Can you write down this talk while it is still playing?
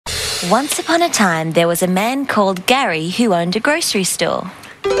Once upon a time, there was a man called Gary who owned a grocery store.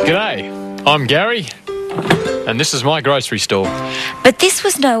 G'day, I'm Gary, and this is my grocery store. But this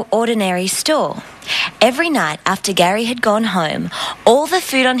was no ordinary store. Every night after Gary had gone home, all the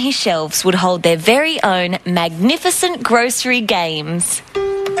food on his shelves would hold their very own magnificent grocery games.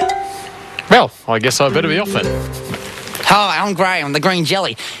 Well, I guess I better be off then. Hi, I'm Graham, I'm the green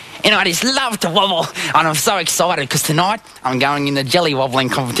jelly. And I just love to wobble. And I'm so excited because tonight I'm going in the jelly wobbling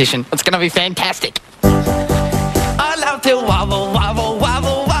competition. It's going to be fantastic. I love to wobble, wobble,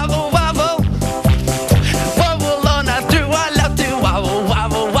 wobble, wobble, wobble. Wobble on a through. I love to wobble,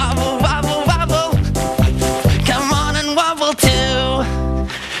 wobble, wobble, wobble, wobble. Come on and wobble too.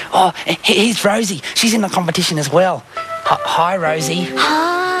 Oh, here's Rosie. She's in the competition as well. Hi, Rosie.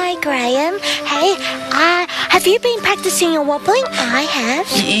 Hi, Graham. Hey, have you been practicing your wobbling? I have.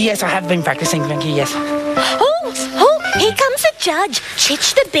 Yes, I have been practicing, thank you, yes. Oh, here comes the judge.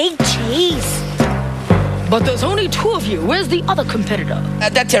 Chitch the big cheese. But there's only two of you. Where's the other competitor?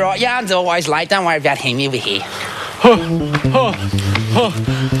 That's all right. Jan's always late. Don't worry about him. He'll be here. Oh,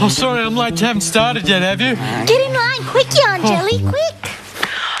 sorry, I'm late. You haven't started yet, have you? Get in line, quick, Yarn Jelly, quick.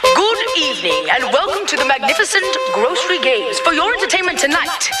 Good evening and welcome to the magnificent grocery games for your entertainment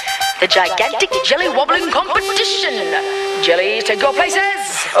tonight. The gigantic jelly wobbling competition. Jellies, take your places.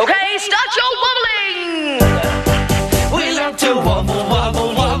 Okay, start your wobbling. We love to wobble,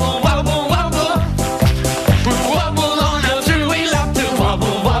 wobble, wobble, wobble, wobble. Wobble on a through. We love to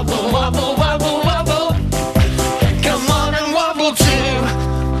wobble, wobble, wobble, wobble, wobble. Come on and wobble too.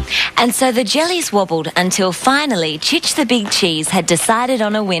 And so the jellies wobbled until finally Chitch the Big Cheese had decided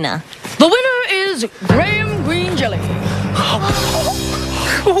on a winner. The winner is Graham Green Jelly.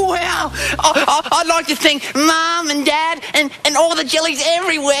 Wow! I'd like to thank Mum and Dad and all the jellies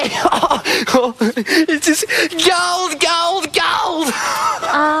everywhere. It's just gold, gold, gold.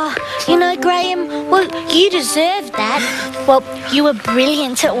 Graham, well, you deserved that. Well, you were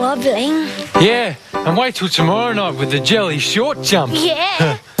brilliant at wobbling. Yeah, and wait till tomorrow night with the jelly short jump.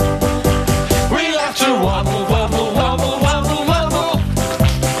 Yeah. We love to wobble, wobble.